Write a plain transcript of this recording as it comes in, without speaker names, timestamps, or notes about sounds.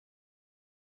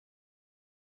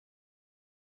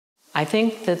I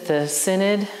think that the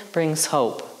Synod brings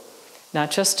hope, not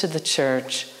just to the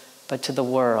church, but to the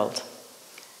world.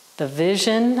 The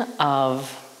vision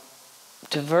of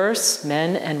diverse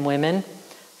men and women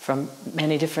from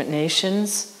many different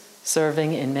nations,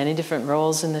 serving in many different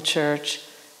roles in the church,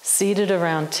 seated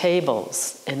around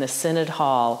tables in the Synod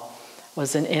Hall,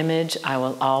 was an image I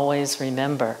will always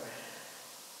remember.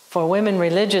 For women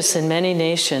religious in many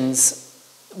nations,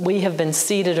 we have been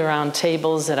seated around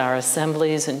tables at our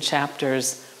assemblies and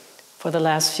chapters for the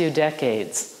last few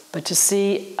decades. But to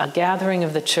see a gathering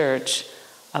of the church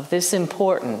of this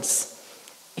importance,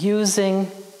 using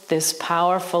this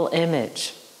powerful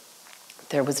image,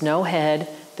 there was no head,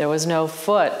 there was no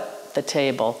foot at the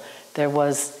table, there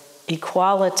was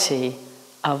equality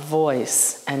of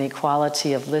voice and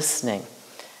equality of listening.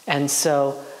 And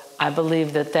so I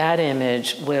believe that that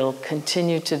image will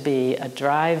continue to be a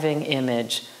driving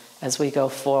image as we go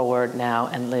forward now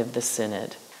and live the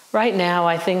Synod. Right now,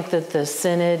 I think that the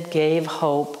Synod gave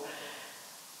hope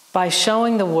by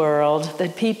showing the world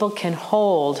that people can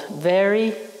hold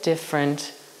very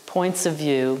different points of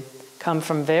view, come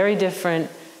from very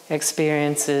different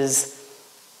experiences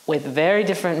with very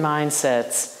different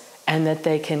mindsets, and that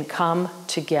they can come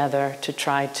together to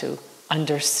try to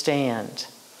understand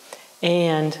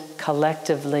and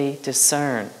collectively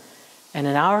discern. And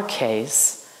in our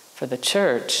case, for the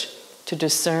church, to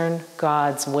discern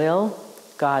God's will,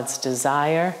 God's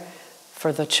desire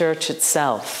for the church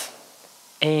itself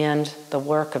and the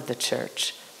work of the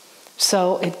church.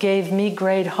 So it gave me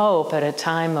great hope at a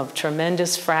time of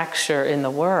tremendous fracture in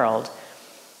the world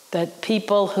that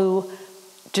people who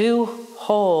do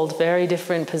hold very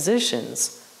different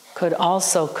positions could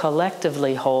also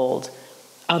collectively hold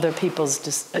other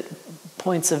people's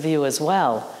points of view as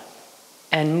well,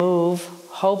 and move,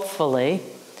 hopefully,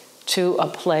 to a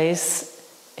place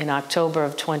in October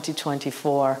of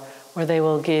 2024 where they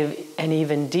will give an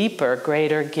even deeper,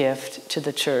 greater gift to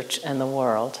the church and the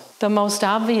world. The most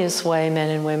obvious way men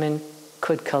and women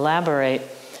could collaborate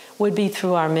would be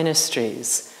through our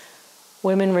ministries.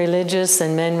 Women religious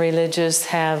and men religious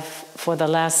have, for the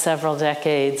last several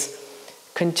decades,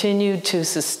 continued to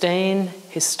sustain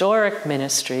historic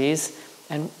ministries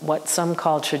and what some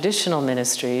call traditional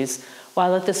ministries,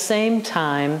 while at the same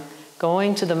time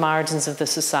going to the margins of the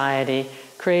society,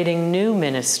 creating new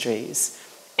ministries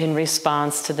in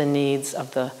response to the needs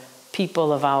of the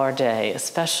people of our day,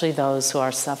 especially those who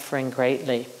are suffering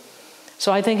greatly.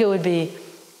 So I think it would be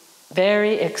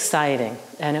very exciting,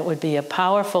 and it would be a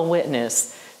powerful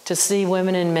witness to see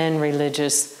women and men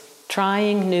religious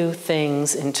trying new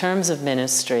things in terms of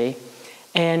ministry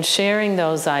and sharing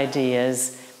those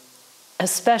ideas,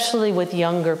 especially with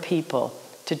younger people,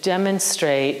 to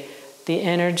demonstrate the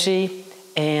energy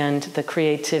and the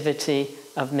creativity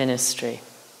of ministry.